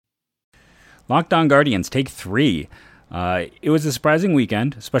Locked On Guardians, take 3. It was a surprising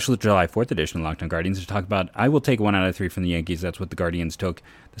weekend, especially the July 4th edition of Locked On Guardians, to talk about. I will take 1 out of 3 from the Yankees. That's what the Guardians took.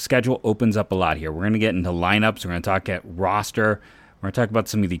 The schedule opens up a lot here. We're going to get into lineups. We're going to talk at roster. We're going to talk about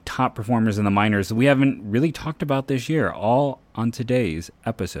some of the top performers in the minors that we haven't really talked about this year, all on today's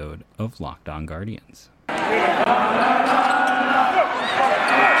episode of Locked On Guardians.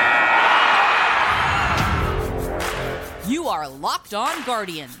 You are Locked On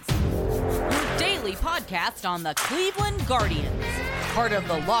Guardians, your daily podcast on the Cleveland Guardians, part of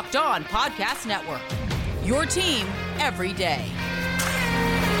the Locked On Podcast Network, your team every day.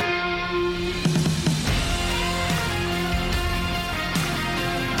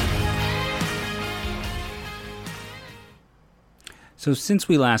 So since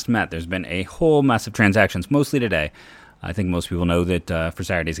we last met, there's been a whole mess of transactions, mostly today. I think most people know that for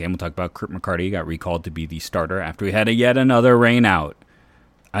Saturday's game, we'll talk about Kirk McCarty got recalled to be the starter after we had yet another rain out.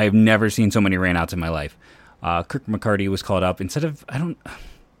 I've never seen so many rainouts in my life. Kirk McCarty was called up instead of,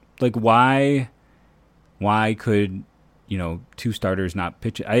 why could, 2 starters not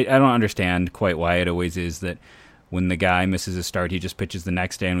pitch? I don't understand quite why it always is that when the guy misses a start, he just pitches the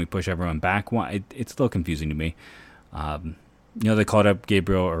next day and we push everyone back. It's a little confusing to me. They called up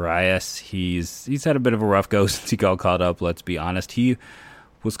Gabriel Arias. He's had a bit of a rough go since he got called up, let's be honest. He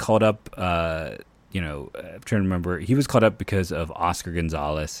was called up, I'm trying to remember. He was called up because of Oscar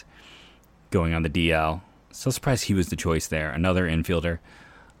Gonzalez going on the DL. So surprised he was the choice there. Another infielder.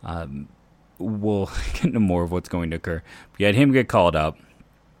 We'll get into more of what's going to occur. You had him get called up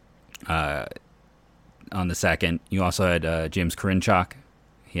on the second. You also had James Karinchak.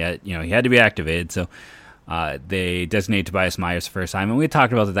 He had to be activated, so they designated Tobias Myers for assignment. We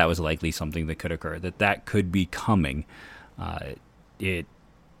talked about that was likely something that could occur, that could be coming. It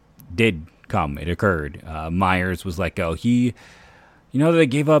did come. It occurred. Myers was let go. They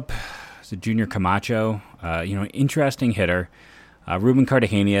gave up Junior Camacho, interesting hitter. Ruben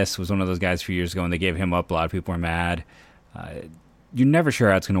Cartagenius was one of those guys a few years ago, and they gave him up. A lot of people were mad. You're never sure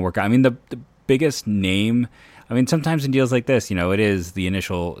how it's going to work out. I mean, the biggest name... sometimes in deals like this, it is the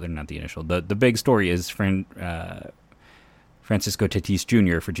initial... They're not the initial. The big story is Francisco Tatis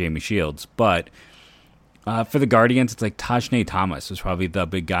Jr. for Jamie Shields. But for the Guardians, it's like Tajay Thomas was probably the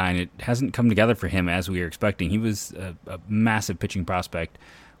big guy, and it hasn't come together for him as we were expecting. He was a massive pitching prospect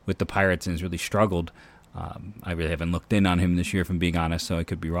with the Pirates and has really struggled. I really haven't looked in on him this year, if I'm being honest, so I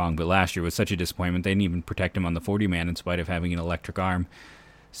could be wrong. But last year was such a disappointment. They didn't even protect him on the 40-man in spite of having an electric arm.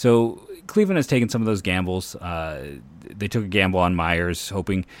 So Cleveland has taken some of those gambles. They took a gamble on Myers,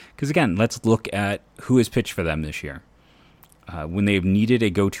 hoping... Because, again, let's look at who has pitched for them this year. When they've needed a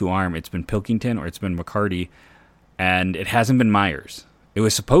go-to arm, it's been Pilkington or it's been McCarty, and it hasn't been Myers. It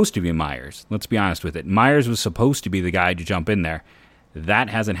was supposed to be Myers. Let's be honest with it. Myers was supposed to be the guy to jump in there. That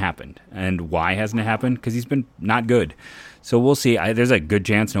hasn't happened. And why hasn't it happened? Because he's been not good. So we'll see. There's a good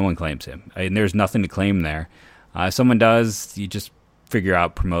chance no one claims him. There's nothing to claim there. If someone does, you just... figure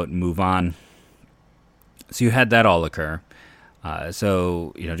out, promote, and move on. So you had that all occur.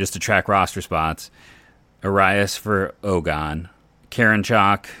 Just to track roster spots, Arias for Ogon,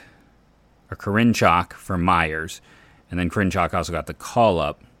 Karinchak for Myers, and then Karinchak also got the call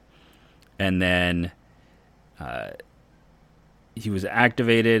up. And then he was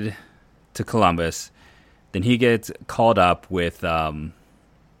activated to Columbus. Then he gets called up with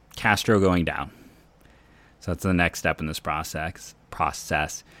Castro going down. So that's the next step in this process.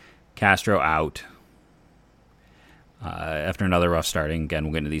 Castro out after another rough starting. Again,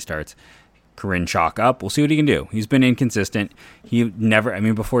 we'll get into these starts. Karinchak up. We'll see what he can do. He's been inconsistent.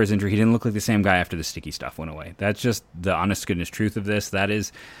 Before his injury, he didn't look like the same guy after the sticky stuff went away. That's just the honest goodness truth of this. That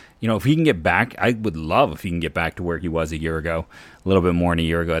is, if he can get back, I would love if he can get back to where he was a year ago, a little bit more than a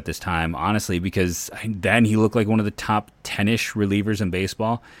year ago at this time, honestly, because then he looked like one of the top 10-ish relievers in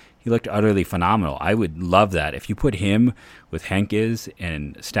baseball. He looked utterly phenomenal. I would love that. If you put him with Henkes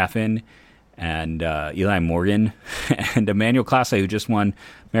and Stephan and Eli Morgan and Emmanuel Clase, who just won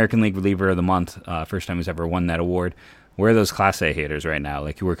American League Reliever of the Month, first time he's ever won that award. Where are those Clase haters right now?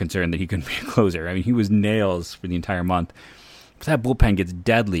 Like, who were concerned that he couldn't be a closer. He was nails for the entire month. But that bullpen gets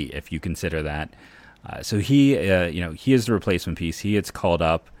deadly if you consider that. So he is the replacement piece. He gets called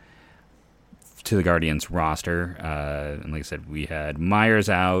up to the Guardians roster. And like I said, we had Myers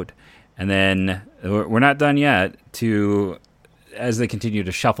out. And then we're not done yet as they continue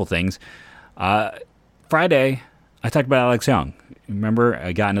to shuffle things. Friday, I talked about Alex Young. Remember,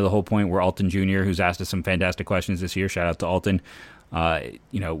 I got into the whole point where Alton Jr., who's asked us some fantastic questions this year, shout out to Alton,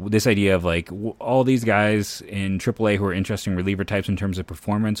 this idea of like all these guys in AAA who are interesting reliever types in terms of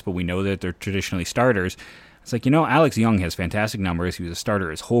performance, but we know that they're traditionally starters. It's like, Alex Young has fantastic numbers. He was a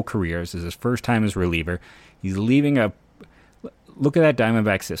starter his whole career. This is his first time as reliever. He's leaving a... Look at that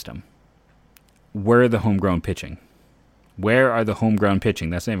Diamondback system. Where are the homegrown pitching? Where are the homegrown pitching?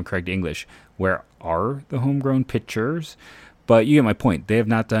 That's not even correct English. Where are the homegrown pitchers? But you get my point. They have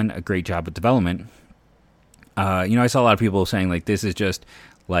not done a great job of development. I saw a lot of people saying, like, this is just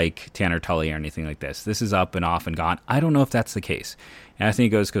like Tanner Tully or anything like this. This is up and off and gone. I don't know if that's the case. Anthony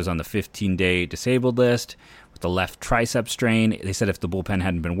goes on the 15-day disabled list with the left tricep strain. They said if the bullpen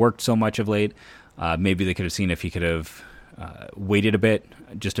hadn't been worked so much of late, maybe they could have seen if he could have waited a bit,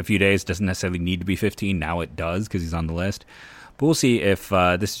 just a few days. Doesn't necessarily need to be 15. Now it does because he's on the list. But we'll see if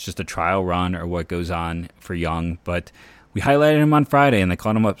this is just a trial run or what goes on for Young. But we highlighted him on Friday, and they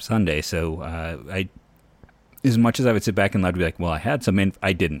called him up Sunday. So as much as I would sit back and let be like, well, I had some,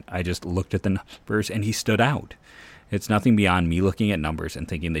 I didn't. I just looked at the numbers, and he stood out. It's nothing beyond me looking at numbers and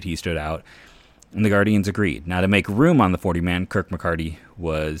thinking that he stood out. And the Guardians agreed. Now, to make room on the 40-man, Kirk McCarty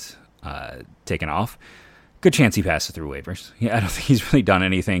was taken off. Good chance he passes through waivers. I don't think he's really done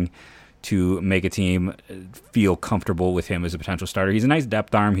anything to make a team feel comfortable with him as a potential starter. He's a nice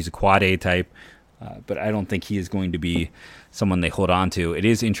depth arm. He's a quad A type. But I don't think he is going to be someone they hold on to. It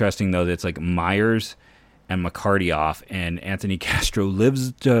is interesting, though, that it's like Myers and McCarty off, and Anthony Castro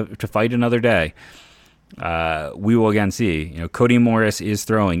lives to fight another day. We will again see. Cody Morris is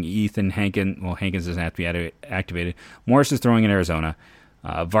throwing. Hankins doesn't have to be activated. Morris is throwing in Arizona.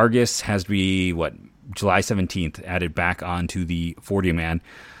 Vargas has to be, July 17th, added back onto the 40-man.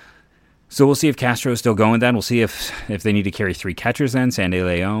 So we'll see if Castro is still going then. We'll see if they need to carry 3 catchers then, Sandy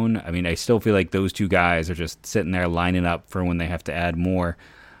Leon. I mean, I still feel like those 2 guys are just sitting there lining up for when they have to add more.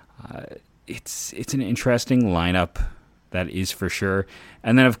 It's an interesting lineup, that is for sure.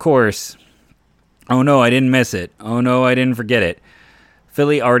 And then, of course, oh no, I didn't miss it. Oh no, I didn't forget it.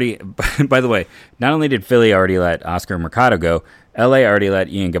 Philly already, by the way, not only did Philly already let Oscar Mercado go, LA already let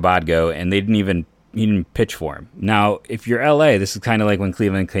Ian Gabad go, and he didn't pitch for him. Now, if you're LA, this is kind of like when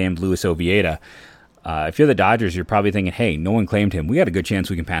Cleveland claimed Luis Ovieda. If you're the Dodgers, you're probably thinking, hey, no one claimed him. We got a good chance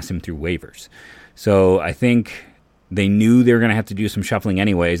we can pass him through waivers. So I think they knew they were going to have to do some shuffling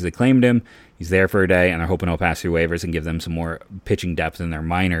anyways. They claimed him. He's there for a day, and they're hoping he'll pass through waivers and give them some more pitching depth in their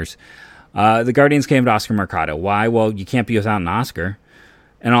minors. The Guardians came to Oscar Mercado. Why? Well, you can't be without an Oscar.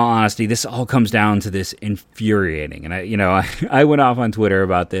 In all honesty, this all comes down to this infuriating. And I went off on Twitter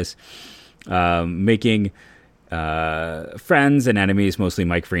about this, making friends and enemies, mostly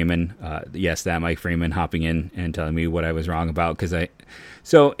Mike Freeman. Yes, that Mike Freeman hopping in and telling me what I was wrong about.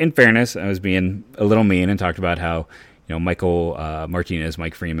 So in fairness, I was being a little mean and talked about how Michael Martinez,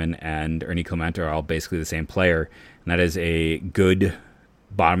 Mike Freeman, and Ernie Clement are all basically the same player, and that is a good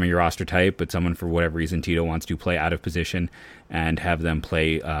bottom of your roster type, but someone for whatever reason Tito wants to play out of position and have them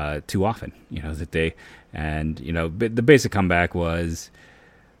play too often. The basic comeback was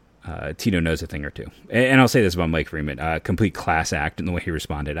Tito knows a thing or two. And I'll say this about Mike Freeman, complete class act in the way he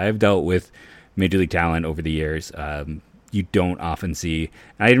responded. I've dealt with major league talent over the years. You don't often see,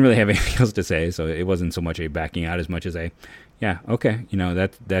 and I didn't really have anything else to say, so it wasn't so much a backing out as much as okay,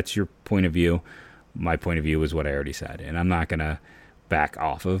 that's your point of view. My point of view was what I already said, and I'm not going to back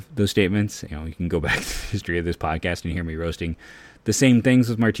off of those statements. You can go back to the history of this podcast and hear me roasting the same things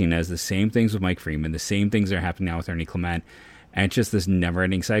with Martinez, the same things with Mike Freeman, the same things that are happening now with Ernie Clement, and it's just this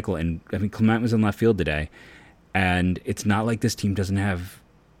never-ending cycle. And I mean, Clement was in left field today, and it's not like this team doesn't have,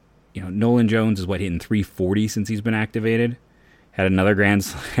 Nolan Jones is hitting 340 since he's been activated, had another grand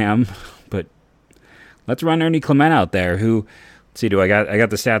slam, but let's run Ernie Clement out there. Who, let's see, I got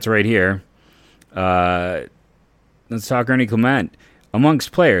the stats right here. Let's talk Ernie Clement.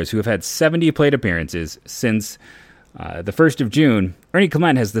 Amongst players who have had 70 plate appearances since the 1st of June, Ernie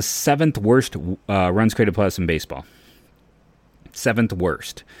Clement has the 7th worst runs created plus in baseball. 7th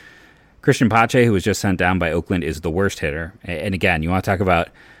worst. Christian Pache, who was just sent down by Oakland, is the worst hitter. And again, you want to talk about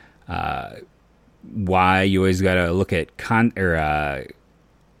why you always got to look at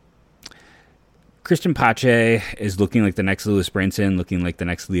Christian Pache is looking like the next Lewis Brinson, looking like the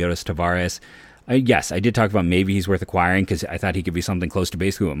next Leotis Tavares. Yes, I did talk about maybe he's worth acquiring because I thought he could be something close to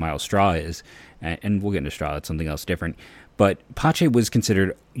basically what Miles Straw is. And we'll get into Straw. That's something else different. But Pache was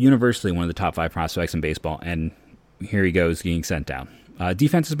considered universally one of the top 5 prospects in baseball, and here he goes getting sent down.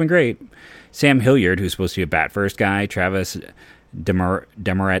 Defense has been great. Sam Hilliard, who's supposed to be a bat-first guy, Travis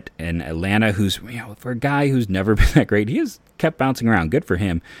Demeret in Atlanta, who's, for a guy who's never been that great, he has kept bouncing around. Good for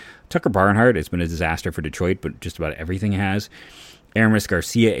him. Tucker Barnhart has been a disaster for Detroit, but just about everything has. Aramis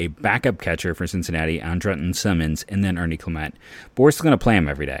Garcia, a backup catcher for Cincinnati, Andrelton Simmons, and then Ernie Clement. But we're still going to play him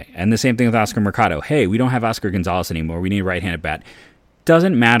every day. And the same thing with Oscar Mercado. Hey, we don't have Oscar Gonzalez anymore. We need a right-handed bat.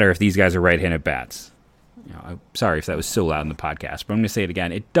 Doesn't matter if these guys are right-handed bats. I'm sorry if that was so loud in the podcast, but I'm going to say it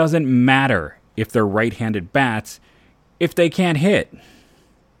again. It doesn't matter if they're right-handed bats if they can't hit.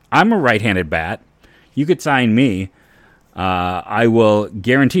 I'm a right-handed bat. You could sign me. I will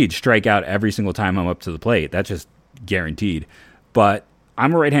guaranteed strike out every single time I'm up to the plate. That's just guaranteed. But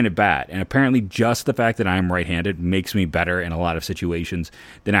I'm a right-handed bat, and apparently just the fact that I'm right-handed makes me better in a lot of situations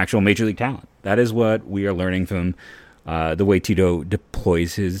than actual major league talent. That is what we are learning from the way Tito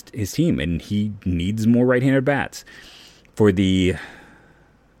deploys his team, and he needs more right-handed bats. I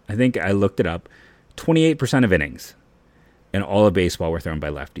think I looked it up, 28% of innings in all of baseball were thrown by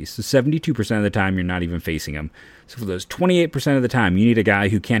lefties. So 72% of the time, you're not even facing them. So for those 28% of the time, you need a guy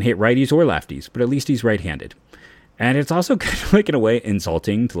who can't hit righties or lefties, but at least he's right-handed. And it's also kind of like, in a way,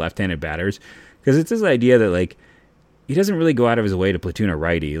 insulting to left-handed batters, because it's this idea that, like, he doesn't really go out of his way to platoon a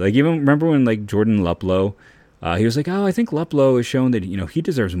righty. Like, even remember when, like, Jordan Luplow, he was like, oh, I think Luplow has shown that, he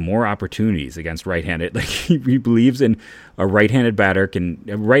deserves more opportunities against right-handed. Like, he believes in a right-handed batter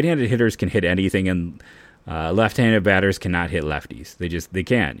right-handed hitters can hit anything, and left-handed batters cannot hit lefties. They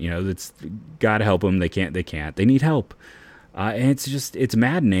can't. It's gotta help them. They can't. They need help. And it's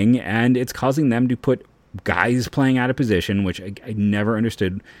maddening, and it's causing them to put guys playing out of position, which I never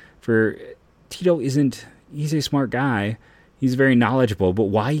understood. For Tito he's a smart guy. He's very knowledgeable, but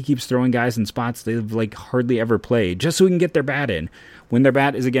why he keeps throwing guys in spots they've like hardly ever played just so he can get their bat in, when their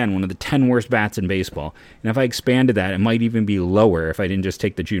bat is, again, one of the 10 worst bats in baseball. And if I expanded that, it might even be lower if I didn't just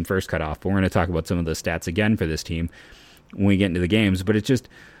take the June 1st cutoff. But we're going to talk about some of the stats again for this team when we get into the games. But it's just,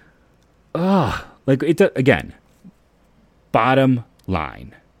 again, bottom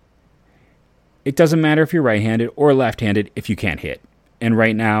line. It doesn't matter if you're right-handed or left-handed if you can't hit. And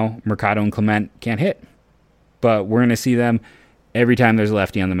right now, Mercado and Clement can't hit. But we're going to see them every time there's a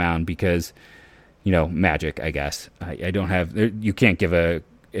lefty on the mound because, magic, I guess. I don't have... You can't give an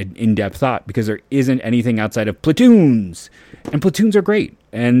in-depth thought because there isn't anything outside of platoons. And platoons are great.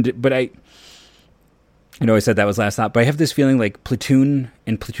 But I know I said that was last thought, but I have this feeling like platoon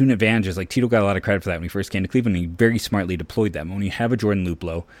and platoon advantages, like Tito got a lot of credit for that when he first came to Cleveland, and he very smartly deployed them. When you have a Jordan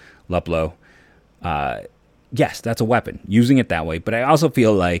Luplow, yes, that's a weapon, using it that way. But I also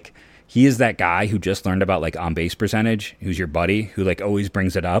feel like he is that guy who just learned about like on base percentage, who's your buddy, who like always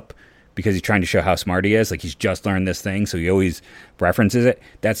brings it up because he's trying to show how smart he is. Like he's just learned this thing, so he always references it.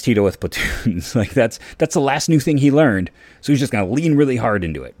 That's Tito with platoons. Like that's the last new thing he learned. So he's just going to lean really hard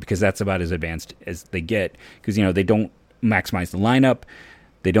into it because that's about as advanced as they get. Because they don't maximize the lineup.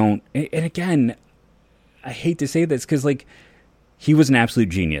 They don't. And again, I hate to say this because like he was an absolute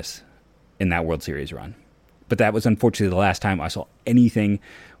genius in that World Series run. But that was unfortunately the last time I saw anything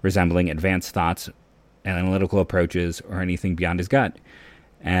resembling advanced thoughts, analytical approaches, or anything beyond his gut.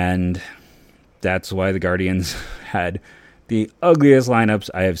 And that's why the Guardians had the ugliest lineups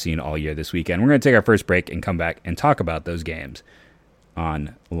I have seen all year this weekend. We're going to take our first break and come back and talk about those games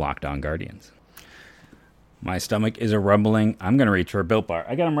on Locked On Guardians. My stomach is a rumbling. I'm going to reach for a Built Bar.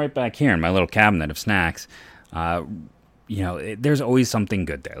 I got them right back here in my little cabinet of snacks. There's always something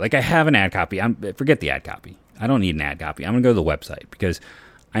good there. Like I have an ad copy. Forget the ad copy. I don't need an ad copy. I'm going to go to the website because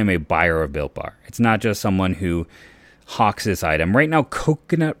I'm a buyer of Built Bar. It's not just someone who hawks this item. Right now,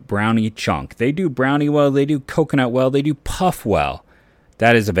 Coconut Brownie Chunk. They do brownie well. They do coconut well. They do puff well.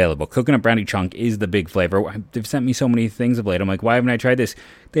 That is available. Coconut Brownie Chunk is the big flavor. They've sent me so many things of late. I'm like, why haven't I tried this?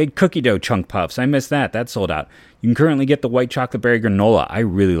 They had cookie dough chunk puffs. I missed that. That's sold out. You can currently get the white chocolate berry granola. I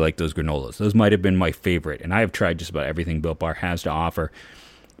really like those granolas. Those might have been my favorite. And I have tried just about everything Built Bar has to offer.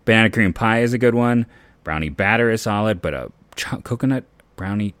 Banana cream pie is a good one. Brownie batter is solid. But a coconut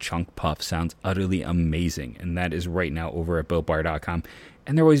brownie chunk puff sounds utterly amazing. And that is right now over at BuiltBar.com.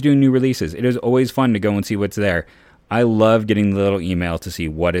 And they're always doing new releases. It is always fun to go and see what's there. I love getting the little email to see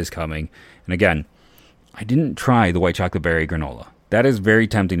what is coming. And again, I didn't try the white chocolate berry granola. That is very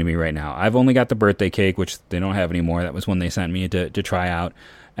tempting to me right now. I've only got the birthday cake, which they don't have anymore. That was one they sent me to try out.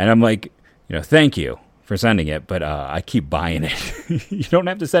 And I'm like, thank you for sending it, but I keep buying it. You don't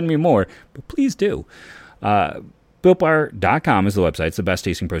have to send me more, but please do. BuiltBar.com is the website. It's the best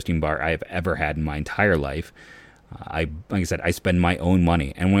tasting protein bar I have ever had in my entire life. Like I said, I spend my own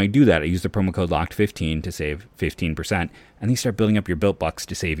money. And when I do that, I use the promo code LOCKED15 to save 15%. And then you start building up your Built Bucks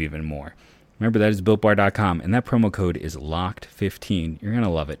to save even more. Remember, that is BuiltBar.com. And that promo code is LOCKED15. You're going to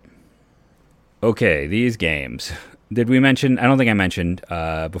love it. Okay, these games. Did we mention, I don't think I mentioned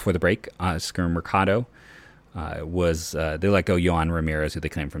before the break, Oscar Mercado they let go Yohan Ramirez, who they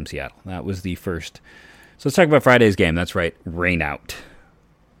claimed from Seattle. That was the first. So let's talk about Friday's game. That's right, rain out.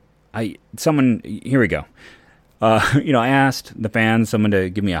 Here we go. I asked the fans, someone to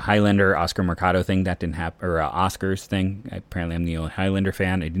give me a Highlander Oscar Mercado thing. That didn't happen, or Oscars thing. Apparently, I'm the only Highlander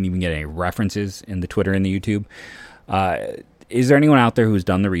fan. I didn't even get any references in the Twitter and the YouTube. Is there anyone out there who's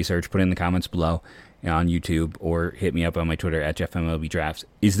done the research? Put it in the comments below on YouTube, or hit me up on my Twitter at JeffMLBDrafts.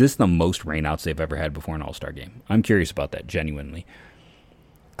 Is this the most rainouts they've ever had before an All-Star game? I'm curious about that, genuinely.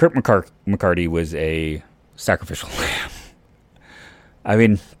 Kurt McCarty was a sacrificial lamb. I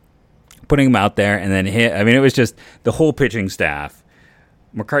mean, putting him out there and then hit. I mean, it was just the whole pitching staff.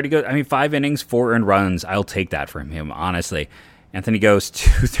 McCarty goes, 5 innings, 4 earned runs. I'll take that from him, honestly. Anthony goes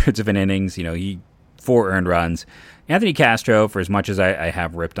 2/3 of an innings, 4 earned runs. Anthony Castro, for as much as I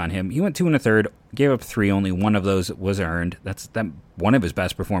have ripped on him, he went 2 1/3, gave up 3. Only one of those was earned. That's one of his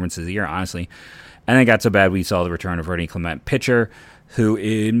best performances of the year, honestly. And then it got so bad we saw the return of Ernie Clement, pitcher, who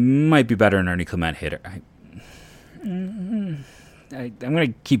it might be better than Ernie Clement, hitter. I'm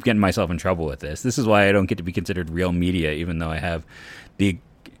going to keep getting myself in trouble with this. This is why I don't get to be considered real media, even though I have the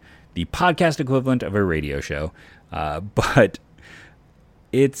podcast equivalent of a radio show. But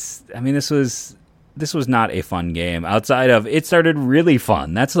this was not a fun game. Outside of, it started really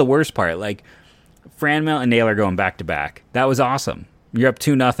fun. That's the worst part. Like, Franmil and Naylor going back-to-back. That was awesome. You're up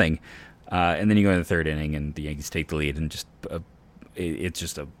 2-0. And then you go in the third inning, and the Yankees take the lead, and it's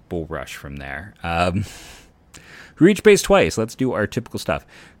just a bull rush from there. Who reached base twice? Let's do our typical stuff.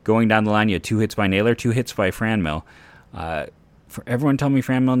 Going down the line, you had 2 hits by Naylor, 2 hits by Franmil. For everyone telling me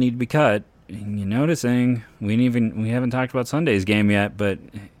Franmil needed to be cut, you're noticing we haven't talked about Sunday's game yet, but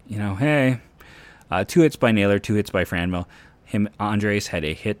hey, 2 hits by Naylor, 2 hits by Franmil. Andres had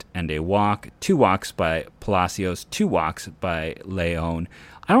a hit and a walk, 2 walks by Palacios, 2 walks by Leon.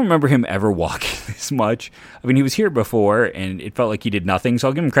 I don't remember him ever walking this much. I mean, he was here before, and it felt like he did nothing, so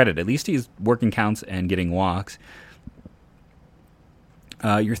I'll give him credit. At least he's working counts and getting walks.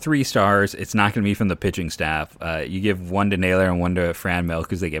 Your 3 stars, it's not going to be from the pitching staff. You give 1 to Naylor and 1 to Franmil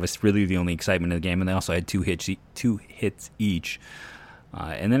because they gave us really the only excitement of the game, and they also had 2 hits each.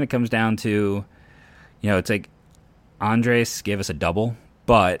 And then it comes down to, it's like Andres gave us a double,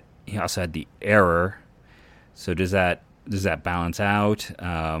 but he also had the error. So does that balance out?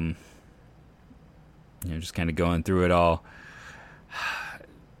 Just kind of going through it all.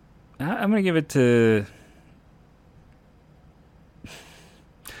 I'm going to give it to...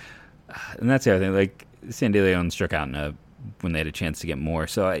 And that's the other thing. Like, Sandy Leon struck out when they had a chance to get more.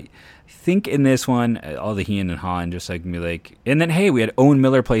 So I think in this one, all the Heen and Han just like me like... And then, hey, we had Owen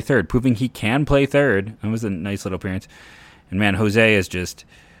Miller play third, proving he can play third. That was a nice little appearance. And, man, Jose is just...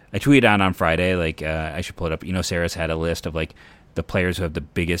 I tweeted out on Friday, I should pull it up. Sarah's had a list of, the players who have the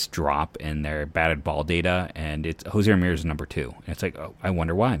biggest drop in their batted ball data, and it's Jose Ramirez number 2. And it's like, I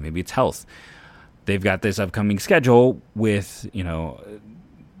wonder why. Maybe it's health. They've got this upcoming schedule with,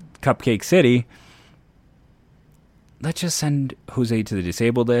 Cupcake City. Let's just send Jose to the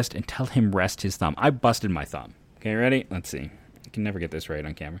disabled list and tell him rest his thumb. I busted my thumb. Okay, ready? Let's see. I can never get this right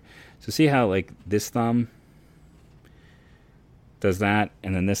on camera. So see how, this thumb does that,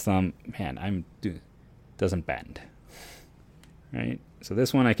 and then this thumb, man, doesn't bend. Right? So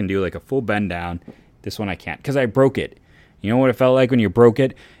this one I can do a full bend down. This one I can't, because I broke it. You know what it felt like when you broke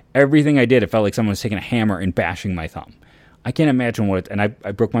it? Everything I did, it felt like someone was taking a hammer and bashing my thumb. I can't imagine and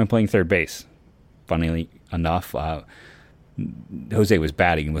I broke mine playing third base. Funnily enough, Jose was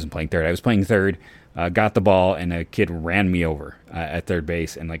batting and wasn't playing third. I was playing third, got the ball, and a kid ran me over at third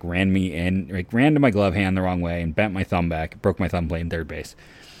base and ran me in, ran to my glove hand the wrong way and bent my thumb back, broke my thumb playing third base.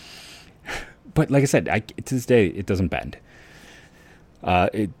 But like I said, to this day, it doesn't bend.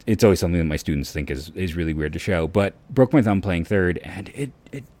 It's always something that my students think is really weird to show, but broke my thumb playing third, and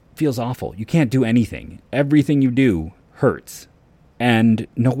it feels awful. You can't do anything. Everything you do hurts, and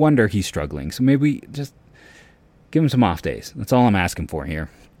no wonder he's struggling. So maybe just give him some off days. That's all I'm asking for here.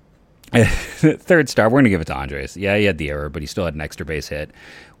 Third star, we're going to give it to Andres. Yeah, he had the error, but he still had an extra base hit,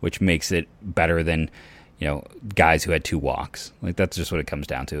 which makes it better than, guys who had 2 walks. That's just what it comes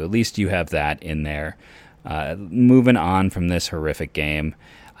down to. At least you have that in there. Moving on from this horrific game,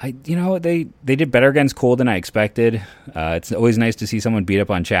 they did better against Cole than I expected. It's always nice to see someone beat up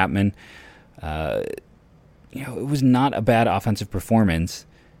on Chapman. It was not a bad offensive performance.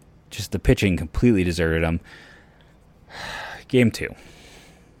 Just the pitching completely deserted him. Game 2.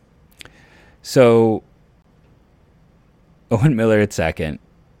 So, Owen Miller at second,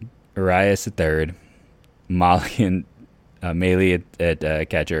 Arias at third, Molly and Maley at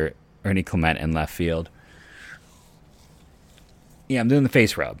catcher, Ernie Clement in left field. Yeah, I'm doing the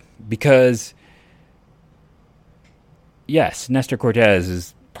face rub because, yes, Nestor Cortez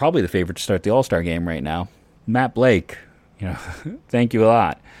is probably the favorite to start the All-Star game right now. Matt Blake, thank you a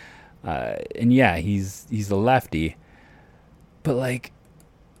lot. And yeah, he's a lefty. But like,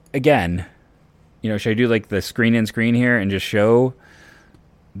 again, should I do like the screen in screen here and just show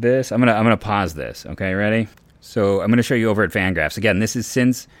this? I'm gonna pause this. Okay, ready? So I'm gonna show you over at Fangraphs. Again, this is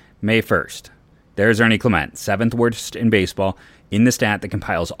since May 1st. There's Ernie Clement, 7th worst in baseball in the stat that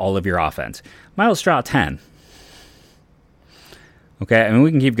compiles all of your offense. Miles Straw, 10. Okay, I mean,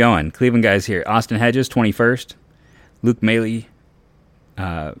 we can keep going. Cleveland guys here. Austin Hedges, 21st. Luke Maile,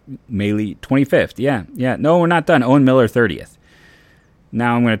 25th. Yeah. No, we're not done. Owen Miller, 30th.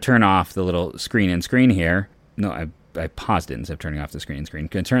 Now I'm going to turn off the little screen and screen here. No, I paused it instead of turning off the screen and screen.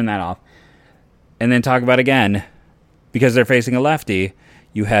 Going to turn that off. And then talk about again, because they're facing a lefty,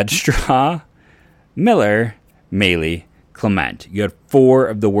 you had Straw, Miller, Maile, Clement. You had 4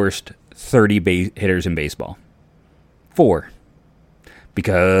 of the worst 30 hitters in baseball. 4.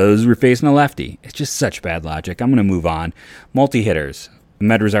 Because we're facing a lefty. It's just such bad logic. I'm going to move on. Multi-hitters.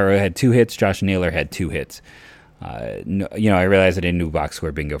 Ahmed Rosario had 2 hits. Josh Naylor had 2 hits. I realized I didn't do box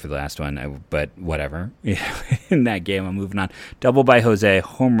score bingo for the last one, but whatever. In that game, I'm moving on. Double by Jose.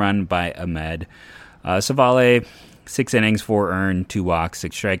 Home run by Ahmed. Savale, 6 innings, 4 earned, 2 walks,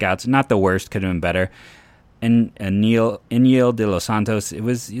 6 strikeouts. Not the worst. Could have been better. And Eniel de los Santos,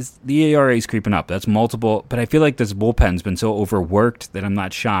 the ERA is creeping up. That's multiple, but I feel like this bullpen's been so overworked that I'm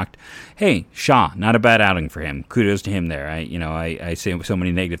not shocked. Hey, Shaw, not a bad outing for him. Kudos to him there. I say so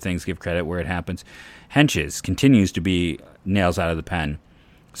many negative things, give credit where it happens. Henches continues to be nails out of the pen.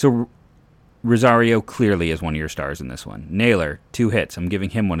 So Rosario clearly is one of your stars in this one. Naylor, 2 hits. I'm giving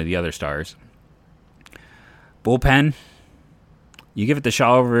him one of the other stars. Bullpen, you give it to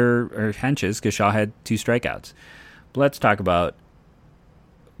Shaw or Henches because Shaw had 2 strikeouts. But let's talk about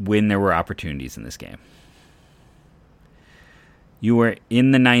when there were opportunities in this game. You were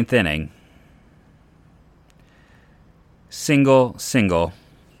in the 9th inning. Single.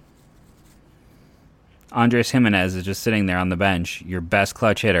 Andres Jimenez is just sitting there on the bench, your best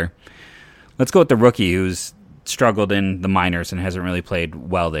clutch hitter. Let's go with the rookie who's struggled in the minors and hasn't really played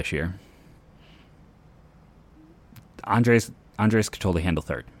well this year. Andres could totally handle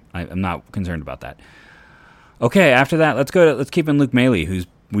third. I'm not concerned about that. Okay, after that, let's keep in Luke Maile,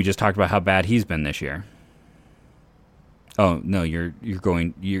 we just talked about how bad he's been this year. Oh no, you're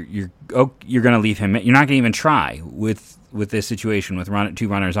going to leave him. You're not going to even try with this situation with 2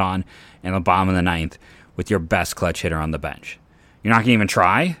 runners on and the bottom of the 9th with your best clutch hitter on the bench. You're not going to even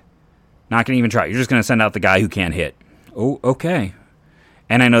try. Not going to even try. You're just going to send out the guy who can't hit. Oh, okay.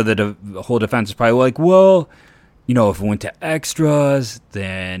 And I know that the whole defense is probably like, well, if it went to extras,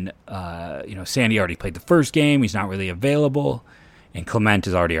 then, Sandy already played the first game. He's not really available. And Clement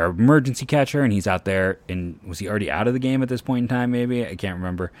is already our emergency catcher, and he's out there. And was he already out of the game at this point in time, maybe? I can't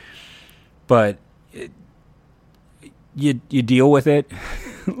remember. But you deal with it.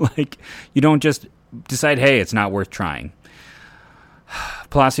 Like, you don't just decide, hey, it's not worth trying.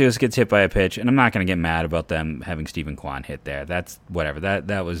 Palacios gets hit by a pitch, and I'm not going to get mad about them having Stephen Kwan hit there. That's whatever.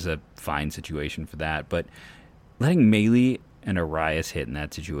 That was a fine situation for that. But letting Maile and Arias hit in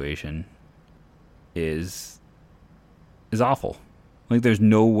that situation is awful. Like, there's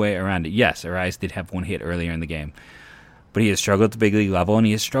no way around it. Yes, Arias did have 1 hit earlier in the game, but he has struggled at the big league level, and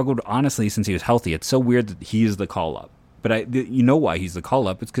he has struggled, honestly, since he was healthy. It's so weird that he is the call-up. But you know why he's the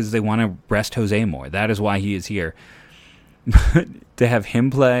call-up. It's because they want to rest Jose more. That is why he is here. To have him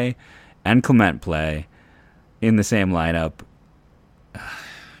play and Clement play in the same lineup,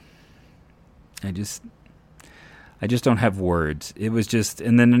 I just don't have words. It was just,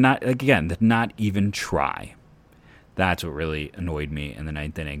 and then not even try. That's what really annoyed me in the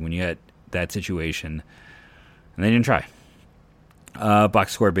 9th inning when you had that situation, and they didn't try.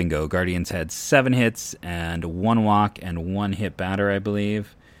 Box score bingo. Guardians had 7 hits and 1 walk and 1 hit batter, I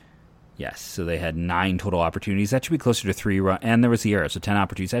believe. Yes, so they had 9 total opportunities. That should be closer to 3 runs. And there was the error, so 10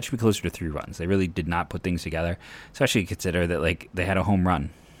 opportunities. That should be closer to 3 runs. They really did not put things together, especially consider that they had a home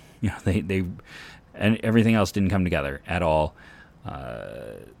run. They and everything else didn't come together at all.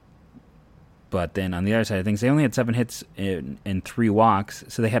 But then on the other side of things, they only had 7 hits and 3 walks,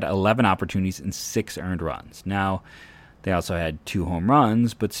 so they had 11 opportunities and 6 earned runs. Now, they also had 2 home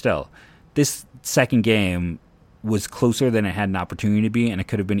runs, but still, this second game was closer than it had an opportunity to be, and it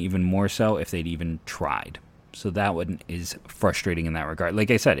could have been even more so if they'd even tried. So that one is frustrating in that regard.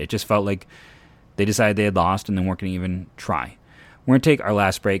 Like I said, it just felt like they decided they had lost and then weren't going to even try. We're going to take our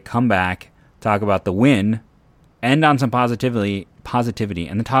last break, come back, talk about the win, end on some positivity,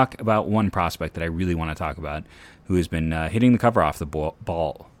 and then talk about one prospect that I really want to talk about, who has been hitting the cover off the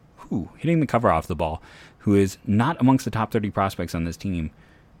ball, who is not amongst the top 30 prospects on this team,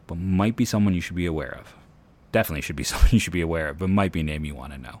 but might be someone you should be aware of. Definitely should be someone you should be aware of, but might be a name you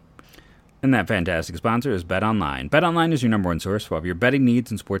want to know. And that fantastic sponsor is BetOnline. BetOnline is your number one source for all of your betting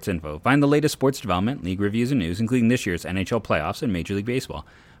needs and sports info. Find the latest sports development, league reviews, and news, including this year's NHL playoffs and Major League Baseball.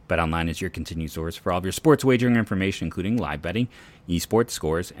 BetOnline is your continued source for all of your sports wagering information, including live betting, esports,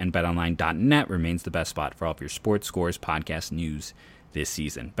 scores, and BetOnline.net remains the best spot for all of your sports, scores, podcast news this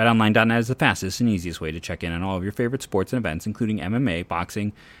season. BetOnline.net is the fastest and easiest way to check in on all of your favorite sports and events, including MMA,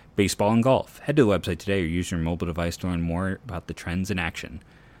 boxing, baseball, and golf. Head to the website today or use your mobile device to learn more about the trends in action.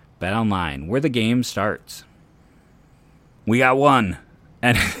 BetOnline, where the game starts. We got one,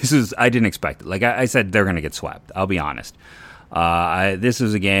 and I didn't expect it. Like I said, they're going to get swept. I'll be honest. This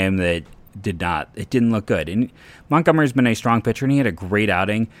was a game that didn't look good. And Montgomery's been a strong pitcher, and he had a great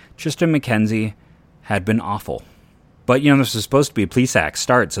outing. Tristan McKenzie had been awful. But, this was supposed to be a Plesac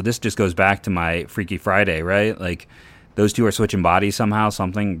start, so this just goes back to my Freaky Friday, right? Like, those two are switching bodies somehow,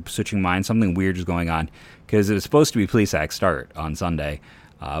 switching minds, something weird is going on. Because it was supposed to be Plesac start on Sunday.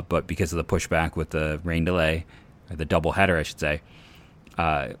 But because of the pushback with the rain delay, or the doubleheader, I should say,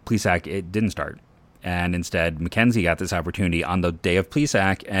 Plesac, it didn't start. And instead, McKenzie got this opportunity on the day of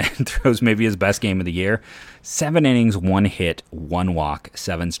Plesac and throws maybe his best game of the year. 7 innings, 1 hit, 1 walk,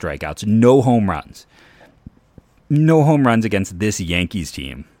 7 strikeouts, no home runs. No home runs against this Yankees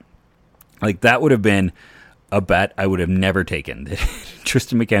team. Like, that would have been a bet I would have never taken.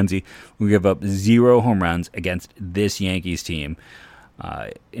 Tristan McKenzie will give up 0 home runs against this Yankees team.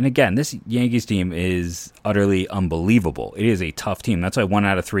 And again, this Yankees team is utterly unbelievable. It is a tough team. That's why 1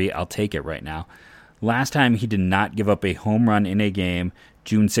 out of 3, I'll take it right now. Last time he did not give up a home run in a game,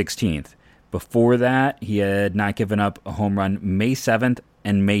 June 16th. Before that, he had not given up a home run May 7th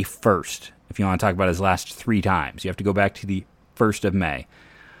and May 1st. If you want to talk about his last 3 times, you have to go back to the 1st of May.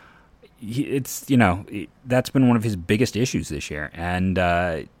 That's been one of his biggest issues this year. And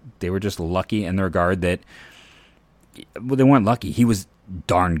they were just lucky in the regard that, well, they weren't lucky. He was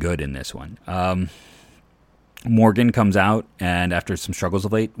darn good in this one. Morgan comes out, and after some struggles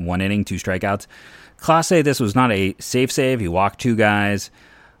of late, 1 inning, 2 strikeouts. Clase, this was not a safe save. He walked 2 guys.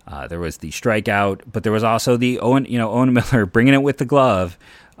 There was the strikeout, but there was also the Owen Miller bringing it with the glove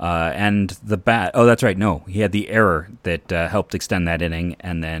and the bat. Oh, that's right. No, he had the error that helped extend that inning,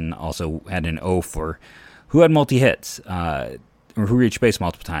 and then also had an O for who had multi-hits, or who reached base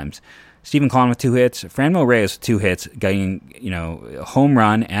multiple times. Stephen Conn with 2 hits, Franmil Reyes with 2 hits, getting a home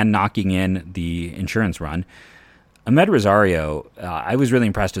run and knocking in the insurance run. Ahmed Rosario, I was really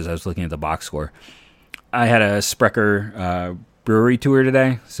impressed as I was looking at the box score. I had a Sprecher brewery tour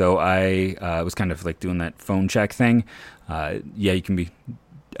today, so I was kind of like doing that phone check thing. You can be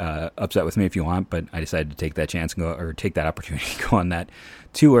upset with me if you want, but I decided to take that chance and take that opportunity to go on that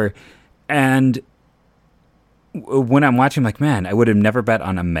tour. And when I'm watching, I'm like, man, I would have never bet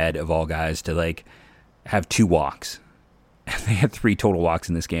on Ahmed, of all guys, to have 2 walks. And they had 3 total walks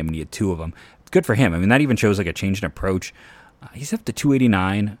in this game, and he had 2 of them. It's good for him. I mean, that even shows a change in approach. He's up to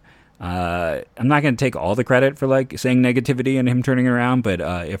 289. I'm not going to take all the credit for saying negativity and him turning it around, but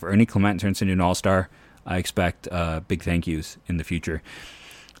if Ernie Clement turns into an all-star, I expect big thank yous in the future.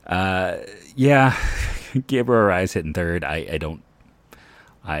 Gabriel Arraez hitting third.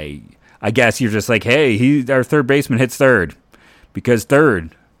 I guess you're just like, hey, our third baseman hits third because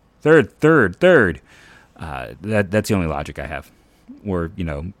third. That's the only logic I have. Or,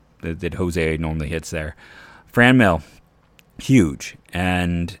 that Jose normally hits there. Franmil, huge.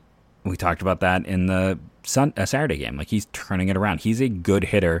 And we talked about that in the Saturday game. He's turning it around. He's a good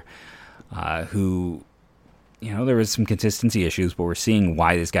hitter who, there was some consistency issues, but we're seeing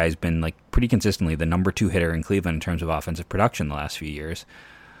why this guy's been pretty consistently the number 2 hitter in Cleveland in terms of offensive production the last few years.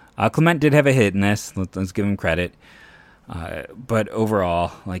 Clement did have a hit in this. Let's give him credit. But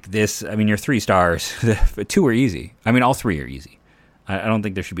overall, your 3 stars, 2 are easy. All 3 are easy. I don't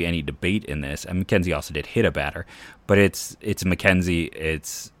think there should be any debate in this. And McKenzie also did hit a batter, but it's McKenzie,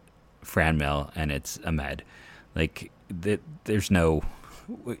 it's Franmil, and it's Ahmed. There's no.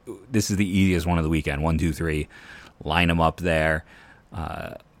 This is the easiest one of the weekend. 1, 2, 3, line them up there.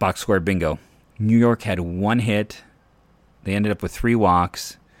 Box score bingo. New York had 1 hit. They ended up with 3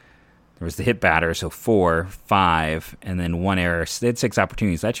 walks. There was the hit batter, so 4, 5, and then 1 error. So they had 6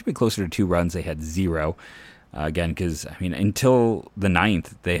 opportunities. That should be closer to 2 runs. They had 0. Again, because, until the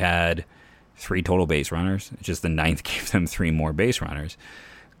 9th, they had 3 total base runners. It's just the 9th gave them 3 more base runners.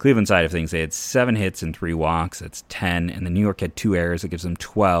 Cleveland side of things, they had 7 hits and 3 walks. That's 10. And then New York had 2 errors. That gives them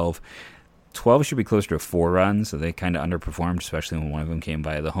 12. 12 should be closer to 4 runs, so they kind of underperformed, especially when one of them came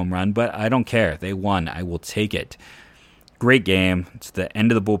by the home run. But I don't care. They won. I will take it. Great game. It's the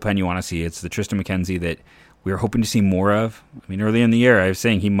end of the bullpen you want to see. It's the Tristan McKenzie that we were hoping to see more of. Early in the year, I was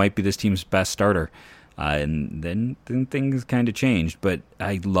saying he might be this team's best starter. And then things kind of changed. But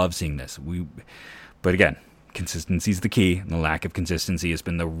I love seeing this. But again, consistency is the key. And the lack of consistency has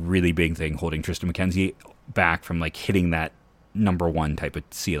been the really big thing holding Tristan McKenzie back from like hitting that number one type of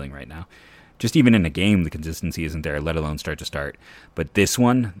ceiling right now. Just even in a game, the consistency isn't there, let alone start to start. But this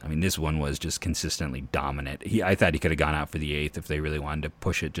one was just consistently dominant. I thought he could have gone out for the 8th if they really wanted to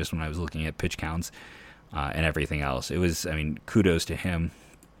push it, just when I was looking at pitch counts and everything else. It was, kudos to him.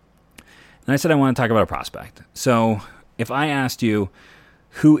 And I said I want to talk about a prospect. So if I asked you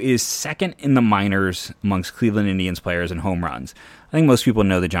who is second in the minors amongst Cleveland Indians players in home runs, I think most people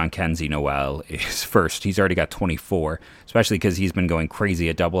know that Jhonkensy Noel is first. He's already got 24, especially because he's been going crazy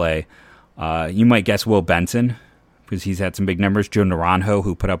at Double-A. You might guess Will Benson, because he's had some big numbers. Joe Naranjo,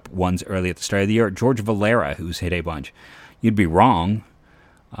 who put up ones early at the start of the year. George Valera, who's hit a bunch. You'd be wrong.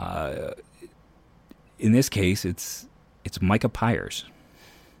 In this case, it's Micah Pyers,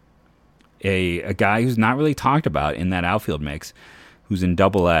 a guy who's not really talked about in that outfield mix, who's in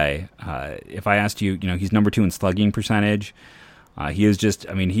Double-A. If I asked you, he's number 2 in slugging percentage. He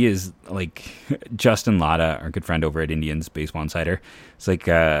is like Justin Latta, our good friend over at Indians Baseball Insider. It's like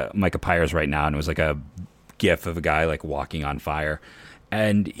Micah Pyers right now, and it was like a gif of a guy like walking on fire.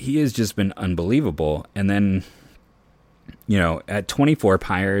 And he has just been unbelievable. And then, at 24,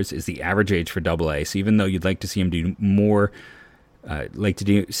 Pyers is the average age for Double-A. So even though you'd like to see him do more,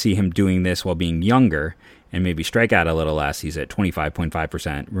 see him doing this while being younger and maybe strike out a little less, he's at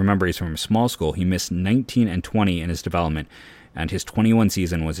 25.5%. Remember, he's from a small school. He missed 19 and 20 in his development, and his 21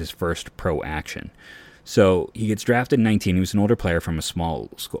 season was his first pro action. So he gets drafted in 19. He was an older player from a small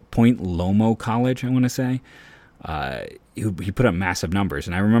school, Point Loma College, I want to say. He put up massive numbers,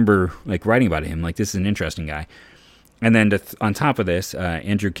 and I remember writing about him, this is an interesting guy. And then on top of this,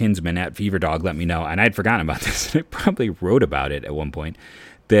 Andrew Kinsman at Fever Dog let me know, and I'd forgotten about this, and I probably wrote about it at one point,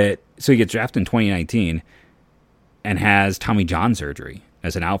 so he gets drafted in 2019 and has Tommy John surgery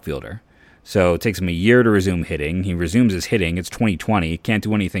as an outfielder. So it takes him a year to resume hitting. He resumes his hitting. It's 2020. Can't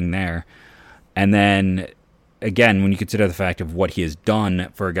do anything there. And then, again, when you consider the fact of what he has done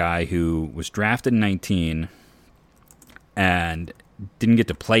for a guy who was drafted in 19 and didn't get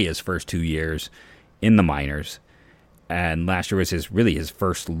to play his first 2 years in the minors, and last year was his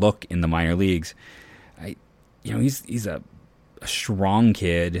first look in the minor leagues, he's a strong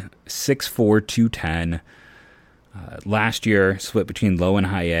kid, 6'4", 210. Last year, split between low and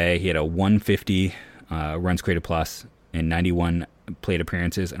high A. He had a 150 runs created plus in 91 plate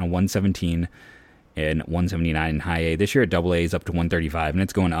appearances and a 117 and 179 in high A. This year at Double-A is up to 135, and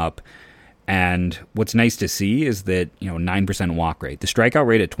it's going up. And what's nice to see is that 9% walk rate. The strikeout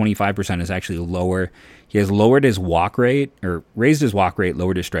rate at 25% is actually lower. He has lowered his walk rate, or raised his walk rate,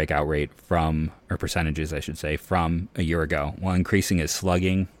 lowered his strikeout rate percentages, I should say, from a year ago, while increasing his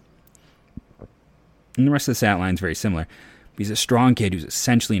slugging. And the rest of the stat line is very similar. He's a strong kid who's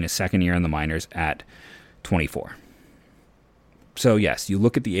essentially in his second year in the minors at 24. So yes, you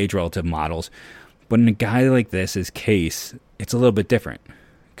look at the age relative models, but in a guy like this' case, it's a little bit different,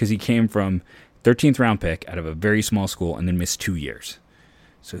 because he came from 13th round pick out of a very small school and then missed 2 years.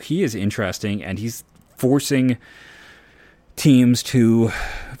 So he is interesting, and he's forcing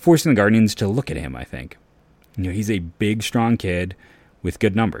the Guardians to look at him, I think. He's a big, strong kid with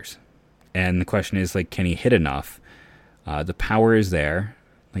good numbers. And the question is, can he hit enough? The power is there.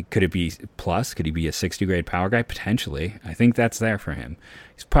 Could it be plus? Could he be a 60 grade power guy? Potentially. I think that's there for him.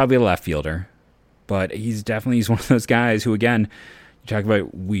 He's probably a left fielder, but he's one of those guys who, again,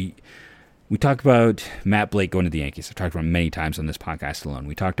 we talk about Matt Blake going to the Yankees. I've talked about him many times on this podcast alone.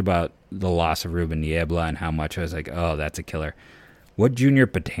 We talked about the loss of Ruben Niebla and how much I was like, oh, that's a killer. What Junior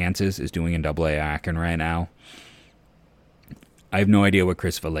Betances is doing in Double-A Akron right now, I have no idea what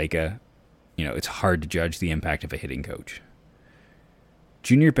Chris Valleca. It's hard to judge the impact of a hitting coach.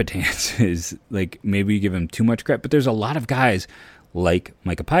 Junior Betances, maybe you give him too much credit, but there's a lot of guys like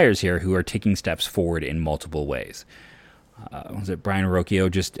Micah Pyers here who are taking steps forward in multiple ways. Was it Brian Rocchio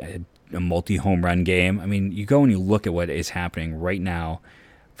just had a multi-home run game? You go and you look at what is happening right now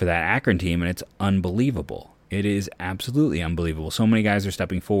for that Akron team, and it's unbelievable. It is absolutely unbelievable. So many guys are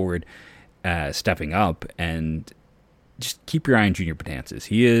stepping forward, stepping up, and just keep your eye on Junior Betances.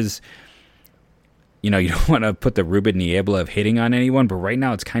 He is... you don't want to put the Ruben Niebla of hitting on anyone, but right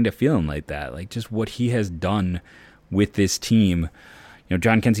now it's kind of feeling like that. Just what he has done with this team.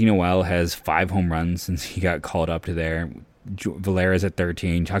 Jhonkensy Noel has 5 home runs since he got called up to there. Valera's at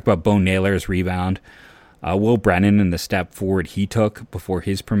 13. Talk about Bo Naylor's rebound. Will Brennan and the step forward he took before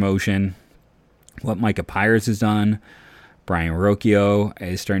his promotion. What Micah Pyers has done. Brian Rocchio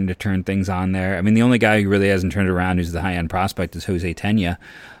is starting to turn things on there. The only guy who really hasn't turned around who's the high-end prospect is Jose Tena.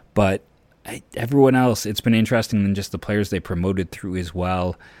 But everyone else, it's been interesting than just the players they promoted through as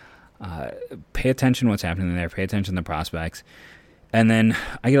well. Pay attention to what's happening there. Pay attention to the prospects. And then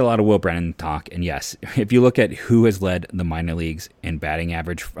I get a lot of Will Brennan talk. And yes, if you look at who has led the minor leagues in batting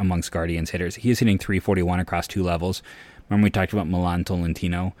average amongst Guardians hitters, he is hitting 341 across 2 levels. Remember we talked about Milan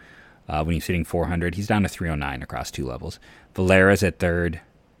Tolentino when he's hitting 400. He's down to 309 across 2 levels. Valera's at 3rd.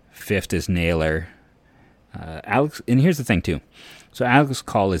 5th is Naylor. Alex, and here's the thing too. So Alex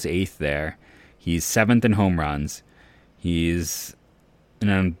Call is 8th there. He's 7th in home runs. He's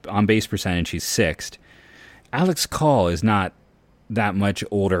in on base percentage. He's 6th. Alex Call is not that much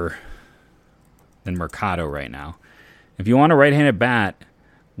older than Mercado right now. If you want a right-handed bat,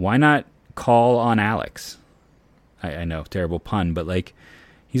 why not call on Alex? I know, terrible pun, but like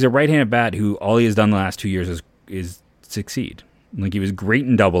he's a right-handed bat who all he has done the last 2 years is succeed. Like he was great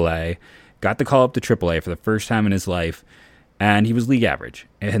in AA, got the call up to AAA for the first time in his life, and he was league average.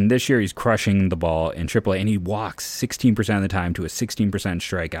 And this year he's crushing the ball in AAA, and he walks 16% of the time to a 16%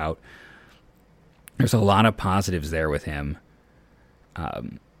 strikeout. There's a lot of positives there with him.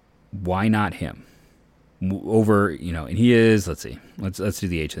 Why not him? Over, and he is, let's see, let's do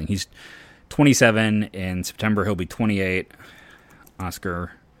the age thing. He's 27 in September. He'll be 28.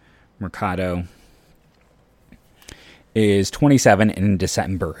 Oscar Mercado is 27, and in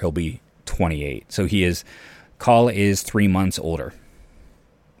December he'll be 28. So Call is 3 months older.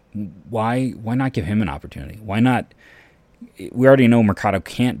 Why not give him an opportunity? Why not? We already know Mercado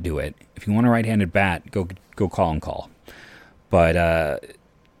can't do it. If you want a right-handed bat, go call and call. But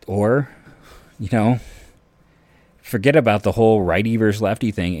forget about the whole righty versus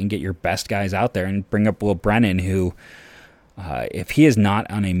lefty thing and get your best guys out there and bring up Will Brennan, who, if he is not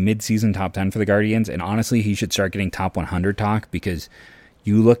on a mid-season top 10 for the Guardians, and honestly, he should start getting top 100 talk, because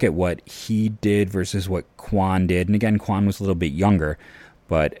you look at what he did versus what Kwan did, and again, Kwan was a little bit younger,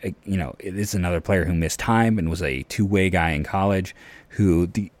 but, it is another player who missed time and was a two-way guy in college, who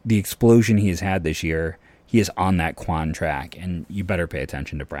the explosion he has had this year, he is on that Kwan track, and you better pay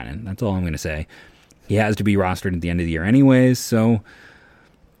attention to Brennan. That's all I'm going to say. He has to be rostered at the end of the year anyways, so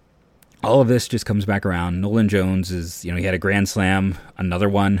all of this just comes back around. Nolan Jones is, he had a grand slam, another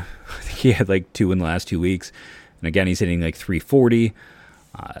one. I think he had like 2 in the last 2 weeks. And again, he's hitting like 340.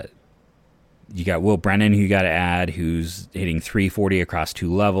 You got Will Brennan, who you got to add, who's hitting 340 across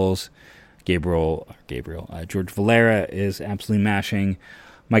 2 levels. George Valera is absolutely mashing.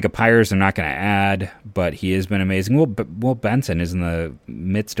 Micah Pyers, they're not going to add, but he has been amazing. Will Benson is in the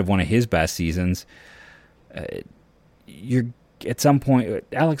midst of one of his best seasons. You're at some point,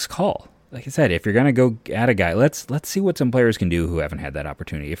 Alex Call. Like I said, if you're going to go add a guy, let's see what some players can do who haven't had that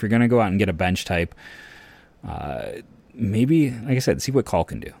opportunity. If you're going to go out and get a bench type, maybe, like I said, see what Call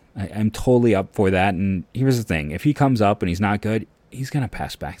can do. I'm totally up for that. And here's the thing. If he comes up and he's not good, he's going to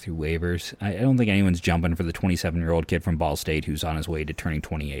pass back through waivers. I don't think anyone's jumping for the 27-year-old kid from Ball State who's on his way to turning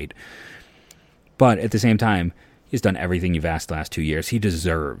 28. But at the same time, he's done everything you've asked the last 2 years. He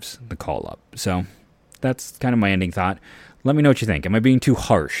deserves the call-up. So that's kind of my ending thought. Let me know what you think. Am I being too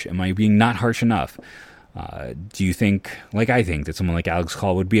harsh? Am I being not harsh enough? Do you think, like I think, that someone like Alex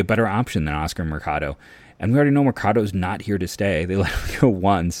Call would be a better option than Oscar Mercado? And we already know Mercado's not here to stay. They let him go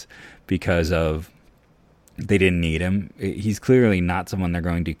once because of they didn't need him. He's clearly not someone they're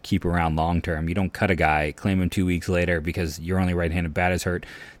going to keep around long term. You don't cut a guy, claim him 2 weeks later because your only right-handed bat is hurt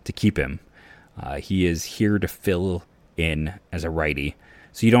to keep him. He is here to fill in as a righty.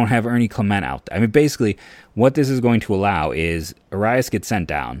 So you don't have Ernie Clement out there. I mean, basically, what this is going to allow is Arias gets sent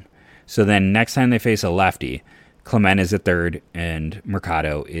down. So then next time they face a lefty, Clement is at third and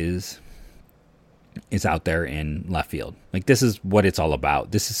Mercado is out there in left field. Like, this is what it's all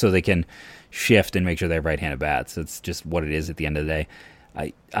about. This is so they can shift and make sure they have right-handed bats. It's just what it is at the end of the day.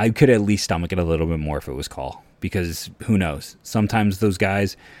 I could at least stomach it a little bit more if it was Call, because who knows? Sometimes those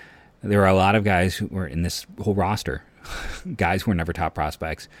guys, there are a lot of guys who were in this whole roster, guys who were never top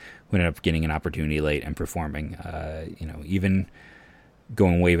prospects, who ended up getting an opportunity late and performing. Even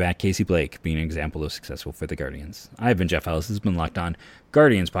going way back, Casey Blake being an example of successful for the Guardians. I've been Jeff Ellis. This has been Locked On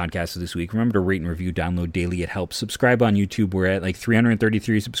Guardians podcast this week. Remember to rate and review, download daily. It helps. Subscribe on YouTube. We're at like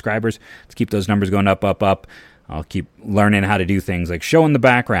 333 subscribers. Let's keep those numbers going up. I'll keep learning how to do things like show in the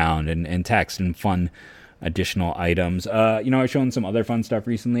background and text and fun additional items. I've shown some other fun stuff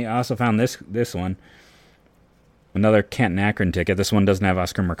recently. I also found this one. Another Canton Akron ticket. This one doesn't have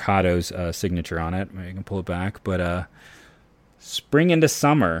Oscar Mercado's signature on it. Maybe I can pull it back. But spring into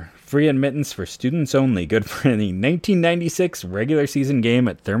summer, free admittance for students only. Good for the 1996 regular season game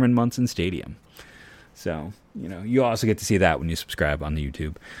at Thurman Munson Stadium. So, you also get to see that when you subscribe on the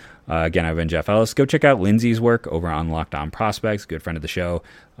YouTube. Again, I've been Jeff Ellis. Go check out Lindsay's work over on Locked On Prospects, good friend of the show.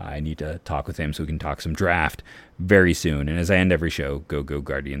 I need to talk with him so we can talk some draft very soon. And as I end every show, go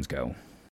Guardians, go.